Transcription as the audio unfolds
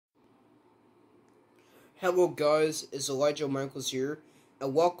Hello guys, it's Elijah Michaels here,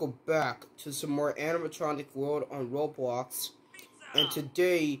 and welcome back to some more animatronic world on Roblox. And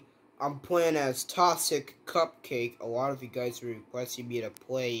today, I'm playing as Toxic Cupcake. A lot of you guys are requesting me to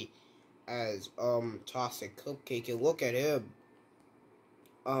play as, Toxic Cupcake, and look at him.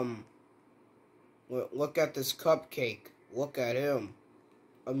 Look at this cupcake. Look at him.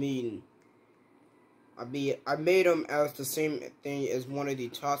 I made him as the same thing as one of the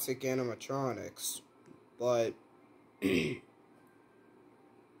Toxic animatronics. But, yep,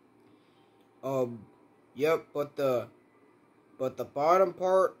 but the bottom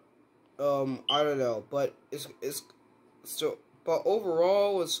part, I don't know, but but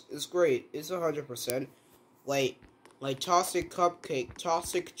overall, it's great. It's 100%. Like Toxic Cupcake,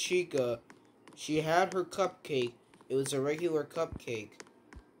 Toxic Chica, she had her cupcake. It was a regular cupcake,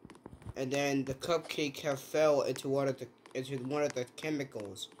 and then the cupcake fell into one of the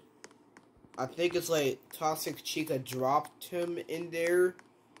chemicals. I think it's like Toxic Chica dropped him in there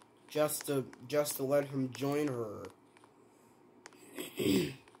just to let him join her.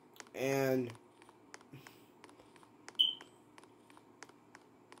 And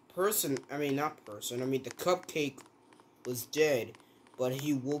the cupcake was dead, but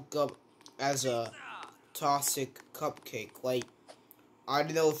he woke up as a Toxic Cupcake. Like, I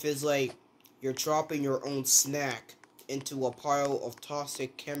don't know if it's like you're dropping your own snack into a pile of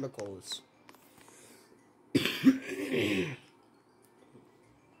toxic chemicals.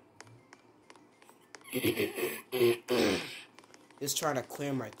 Just trying to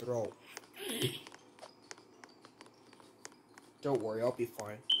clear my throat. Don't worry, I'll be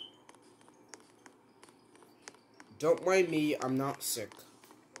fine. Don't mind me, I'm not sick.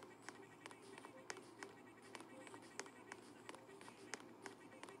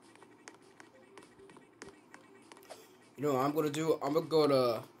 You know what I'm gonna do? I'm gonna go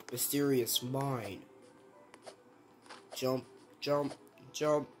to Mysterious Mine. Jump, jump,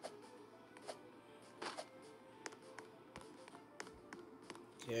 jump.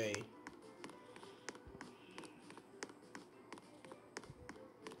 Okay.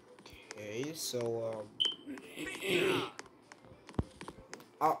 Okay, so,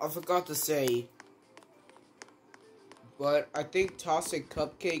 I forgot to say, but I think Toxic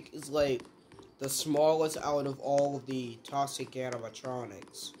Cupcake is, like, the smallest out of all of the Toxic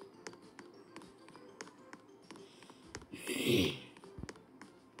animatronics.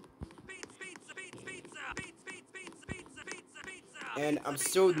 And I'm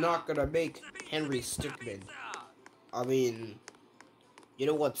still not gonna make Henry Stickmin. I mean, you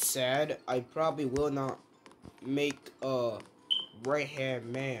know what's sad? I probably will not make a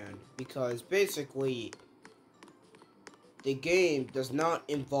right-hand man, because basically the game does not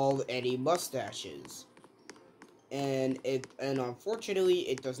involve any mustaches. And unfortunately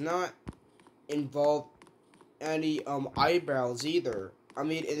it does not involve any eyebrows either. I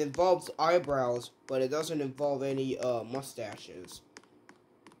mean, it involves eyebrows, but it doesn't involve any mustaches.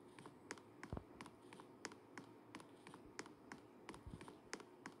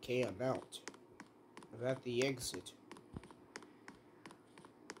 Okay, I'm out. I'm at the exit.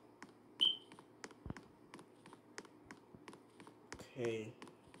 Okay.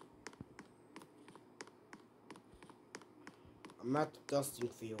 I'm at the dusting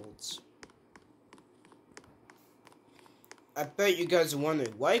fields. I bet you guys are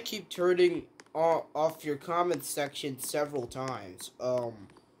wondering why I keep turning off your comment section several times.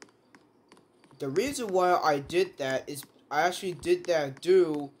 The reason why I did that is I actually did that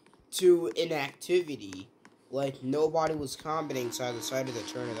due to inactivity. Like, nobody was commenting, so I decided to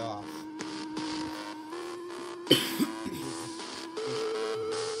turn it off.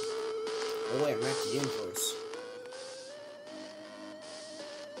 Oh wait, I'm at the inverse.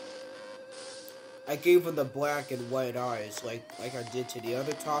 I gave her the black and white eyes, like I did to the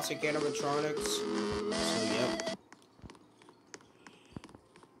other Toxic animatronics. So, yep.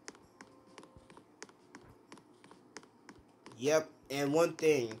 Yep, and one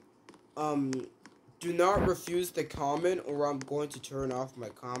thing, do not refuse to comment, or I'm going to turn off my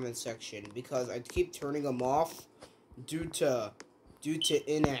comment section, because I keep turning them off due to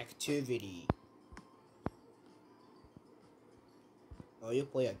inactivity. Oh, you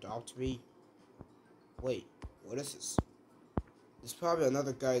play Adopt Me? Wait, what is this? This is probably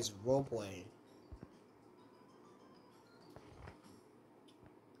another guy's roleplay.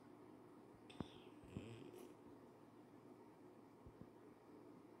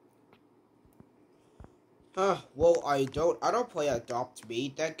 Well, I don't play Adopt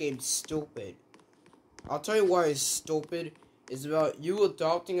Me. That game's stupid. I'll tell you why it's stupid. It's about you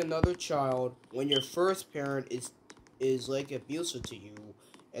adopting another child when your first parent is like abusive to you,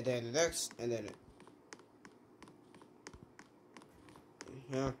 and then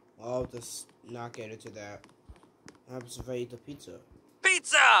Yeah, well, I'll just not get into that. What happens if I eat the pizza?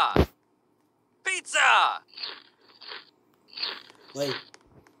 Pizza! Pizza!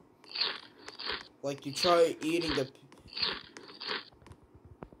 Like you try eating the...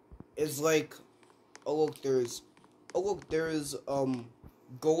 It's like... Oh look, there's,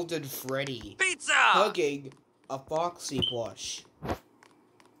 Golden Freddy. Pizza! Hugging a Foxy plush.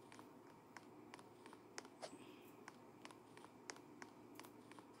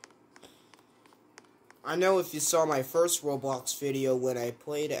 I know if you saw my first Roblox video when I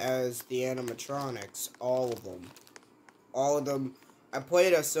played as the animatronics, all of them, I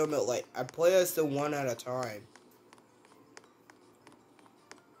played as some, like, I play as the one at a time.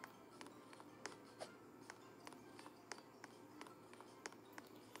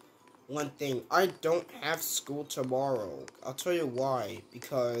 One thing, I don't have school tomorrow. I'll tell you why.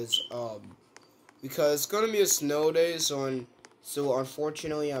 Because it's gonna be a snow day, so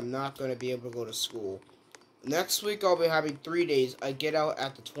unfortunately I'm not gonna be able to go to school. Next week I'll be having 3 days. I get out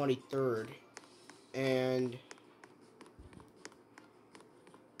at the 23rd. And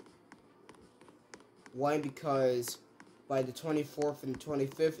why? Because by the 24th and the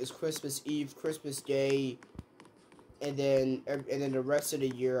 25th is Christmas Eve, Christmas Day, and then the rest of the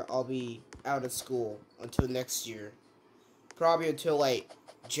year I'll be out of school until next year. Probably until like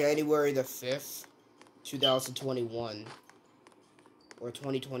January the 5th, 2021 or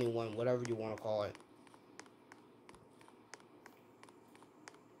 2021, whatever you want to call it.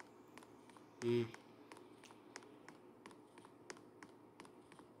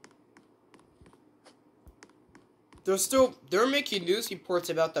 They're making news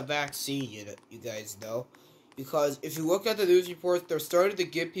reports about the vaccine, you guys know. Because if you look at the news reports, they're starting to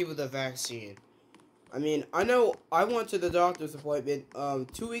give people the vaccine. I mean, I know I went to the doctor's appointment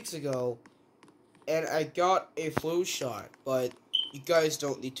 2 weeks ago, and I got a flu shot, but you guys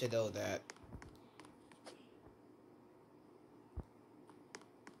don't need to know that.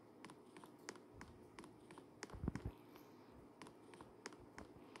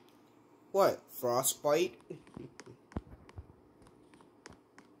 What? Frostbite?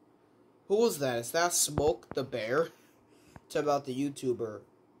 Who was that? Is that Smoke the Bear? It's about the YouTuber.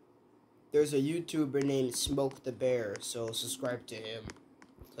 There's a YouTuber named Smoke the Bear, so subscribe to him.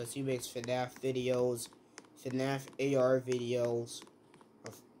 Because he makes FNAF videos, FNAF AR videos,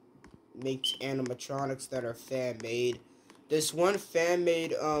 makes animatronics that are fan-made. This one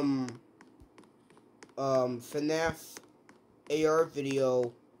fan-made, FNAF AR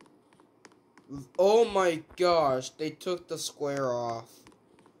video. Oh my gosh, they took the square off.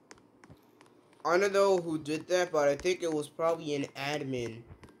 I don't know who did that, but I think it was probably an admin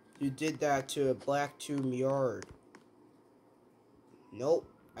who did that to a Black Tomb Yard. Nope,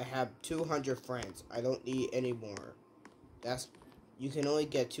 I have 200 friends. I don't need any more. You can only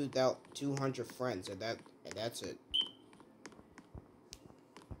get 200 friends, and that's it.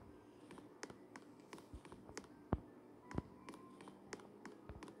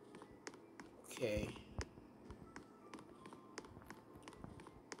 Okay.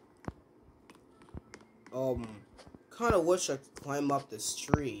 Kind of wish I could climb up this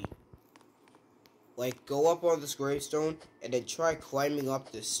tree. Like, go up on this gravestone, and then try climbing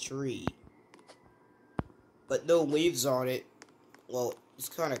up this tree. But no leaves on it. Well, it's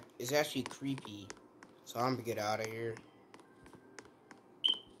actually creepy. So I'm gonna get out of here.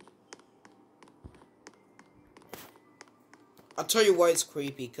 I'll tell you why it's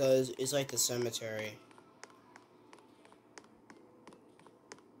creepy, because it's like the cemetery.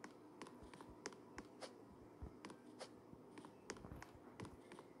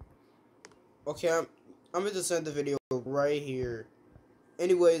 Okay, I'm gonna just end the video right here.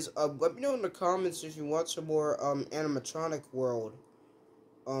 Anyways, let me know in the comments if you want some more animatronic world,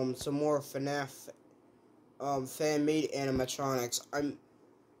 some more FNAF fan-made animatronics.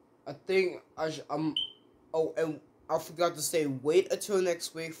 Oh, and I forgot to say, wait until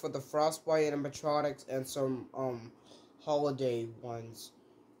next week for the Frostbite animatronics and some holiday ones.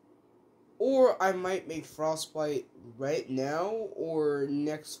 Or I might make Frostbite right now or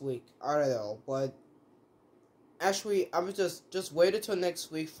next week. I don't know, but actually, I would just wait until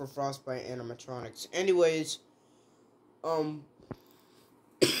next week for Frostbite animatronics. Anyways,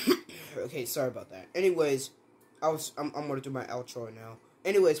 okay, sorry about that. Anyways, I'm gonna do my outro now.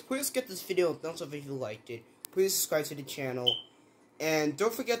 Anyways, please get this video a thumbs up if you liked it. Please subscribe to the channel. And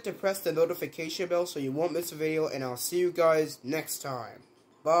don't forget to press the notification bell so you won't miss a video. And I'll see you guys next time.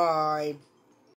 Bye.